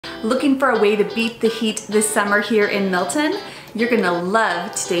Looking for a way to beat the heat this summer here in Milton? You're gonna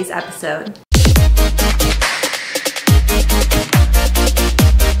love today's episode.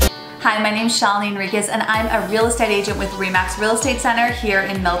 Hi, my name is Shaleni Henriquez and I'm a real estate agent with RE/MAX Real Estate Center here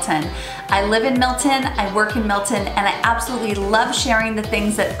in Milton. I live in Milton, I work in Milton, and I absolutely love sharing the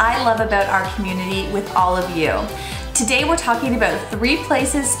things that I love about our community with all of you. Today we're talking about 3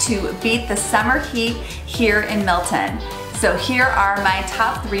 places to beat the summer heat here in Milton. So here are my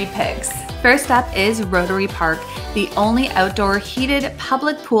top 3 picks. First up is Rotary Park, the only outdoor heated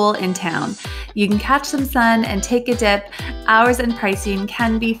public pool in town. You can catch some sun and take a dip. Hours and pricing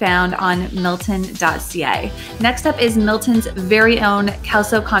can be found on milton.ca. Next up is Milton's very own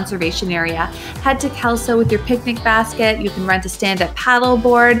Kelso Conservation Area. Head to Kelso with your picnic basket. You can rent a stand-up paddle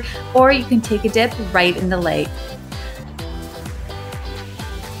board, or you can take a dip right in the lake.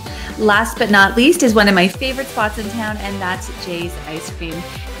 Last but not least is one of my favorite spots in town, and that's Jay's Ice Cream.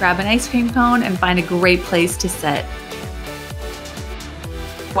 Grab an ice cream cone and find a great place to sit.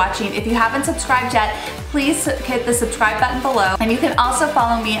 Watching. If you haven't subscribed yet, please hit the subscribe button below. And you can also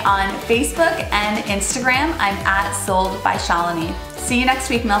follow me on Facebook and Instagram. I'm at Sold by Shaleni. See you next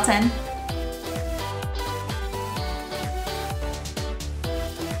week, Milton.